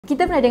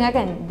Kita pernah dengar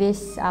kan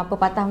this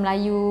pepatah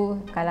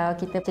Melayu, kalau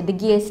kita macam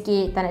degil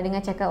sikit, tak nak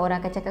dengar cakap,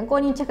 orang akan cakap kau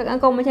ni cakap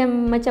kau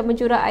macam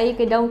mencurah air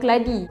ke daun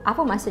keladi.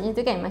 Apa maksudnya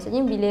tu kan? Maksudnya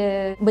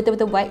bila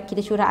betul-betul buat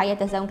kita curah air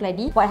atas daun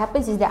keladi, what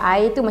happens is that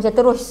air tu macam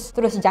terus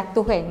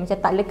jatuh kan, macam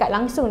tak lekat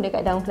langsung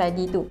dekat daun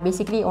keladi tu.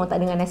 Basically orang tak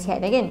dengar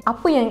nasihat dah kan.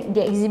 Apa yang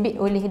dia exhibit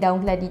oleh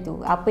daun keladi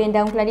tu? Apa yang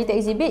daun keladi tu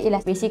exhibit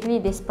ialah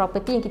basically this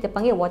property yang kita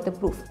panggil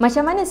waterproof.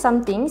 Macam mana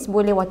some things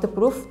boleh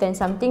waterproof dan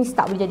some things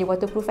tak boleh jadi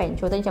waterproof kan?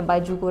 Contohnya macam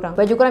baju korang.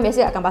 Baju korang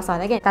biasa akan basah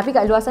lah kan. Tapi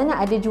kat luar sana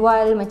ada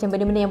jual macam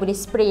benda-benda yang boleh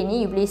spray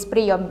ni. You boleh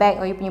spray your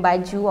bag or you punya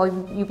baju or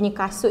you punya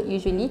kasut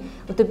usually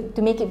to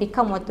make it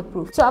become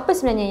waterproof. So apa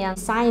sebenarnya yang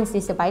science di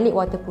sebalik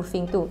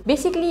waterproofing tu?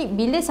 Basically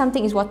bila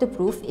something is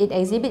waterproof, it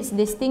exhibits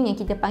this thing yang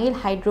kita panggil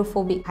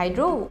hydrophobic.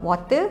 Hydro,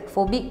 water,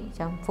 phobic,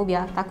 macam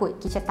phobia, takut,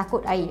 kita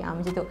takut air,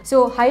 macam tu.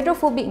 So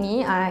hydrophobic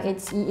ni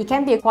it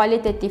can be a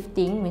qualitative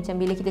thing. Macam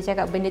bila kita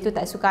cakap benda tu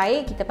tak suka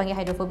air, kita panggil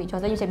hydrophobic.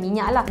 Contohnya macam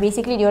minyak lah,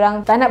 basically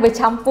diorang tak nak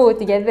bercampur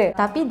together.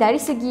 Tapi dari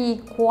segi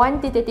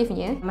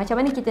quantitatifnya, macam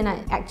mana kita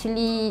nak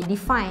actually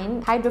define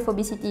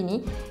hydrophobicity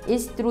ni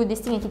is through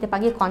this thing yang kita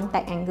panggil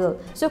contact angle.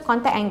 So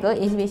contact angle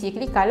is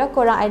basically kalau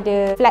korang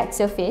ada flat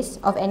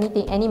surface of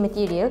anything, any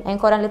material, and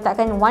korang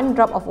letakkan one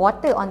drop of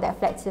water on that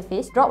flat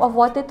surface, drop of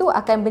water tu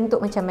akan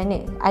bentuk macam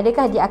mana?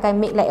 Adakah dia akan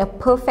make like a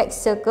perfect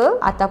circle,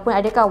 ataupun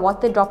adakah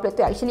water droplet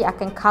tu actually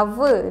akan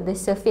cover the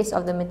surface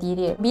of the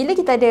material? Bila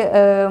kita ada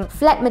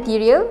flat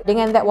material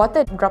dengan that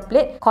water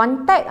droplet,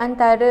 contact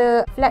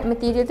antara flat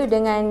material tu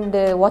dengan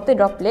the water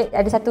droplet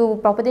ada satu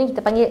property yang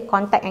kita panggil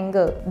contact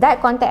angle.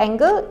 That contact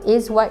angle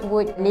is what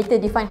would later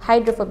define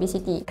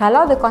hydrophobicity.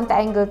 Kalau the contact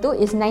angle tu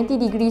is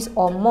 90 degrees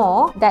or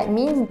more, that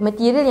means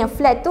material yang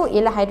flat tu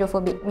ialah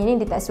hydrophobic,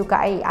 meaning dia tak suka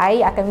air.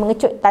 Air akan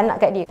mengecut, tak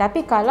nak kat dia.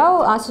 Tapi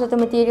kalau sesuatu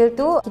material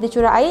tu kita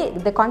curah air,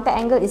 the contact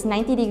angle is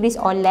 90 degrees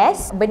or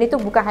less, benda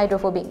tu bukan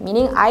hydrophobic,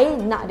 meaning air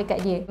nak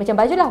dekat dia. Macam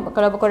baju lah,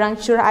 kalau korang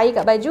curah air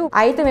kat baju,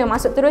 air tu memang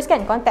masuk terus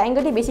kan, contact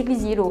angle dia basically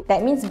zero.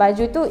 That means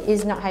baju tu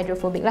is not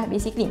hydrophobic lah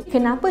basically.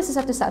 Kenapa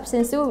sesuatu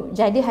substance tu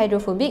jadi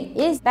hydrophobic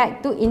is back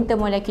to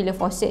intermolecular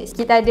forces.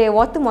 Kita ada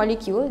water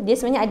molecule, dia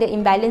sebenarnya ada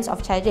imbalance of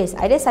charges.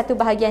 Ada satu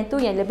bahagian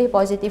tu yang lebih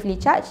positively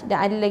charged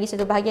dan ada lagi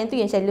satu bahagian tu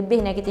yang macam lebih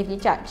negatively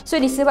charged.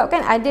 So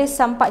disebabkan ada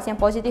some parts yang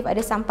positif,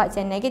 ada some parts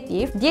yang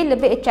negatif, dia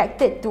lebih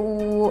attracted to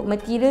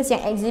materials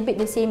yang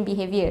exhibit the same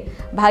behavior.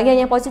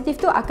 Bahagian yang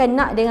positif tu akan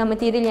nak dengan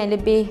material yang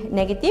lebih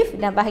negatif,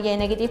 dan bahagian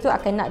yang negatif tu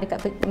akan nak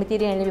dekat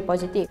material yang lebih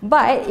positif.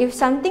 But if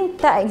something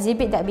tak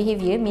exhibit that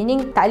behavior,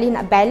 meaning tak boleh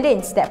nak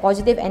balance that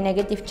positive and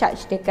negative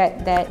charge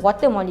dekat that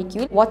water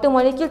molecule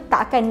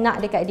tak akan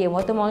nak dekat dia.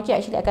 Water molecule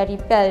actually akan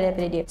repel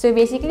daripada dia. So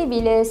basically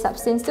bila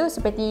substance tu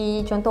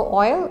seperti contoh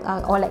oil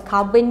or like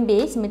carbon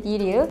based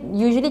material,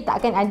 usually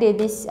tak akan ada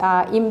this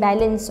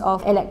imbalance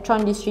of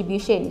electron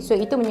distribution. So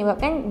itu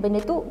menyebabkan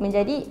benda tu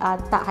menjadi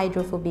tak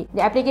hydrophobic.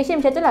 The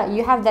application macam tu lah.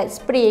 You have that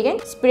spray kan,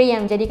 spray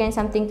yang menjadikan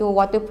something tu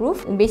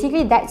waterproof.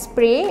 Basically that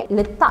spray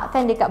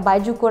letakkan dekat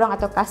baju korang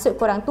atau kasut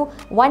korang tu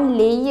one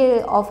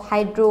layer of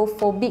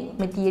hydrophobic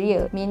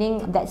material,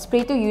 meaning that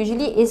spray tu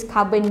usually is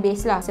carbon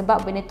based lah,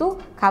 sebab benda tu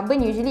carbon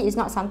usually is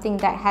not something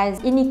that has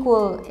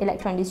unequal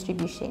electron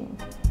distribution.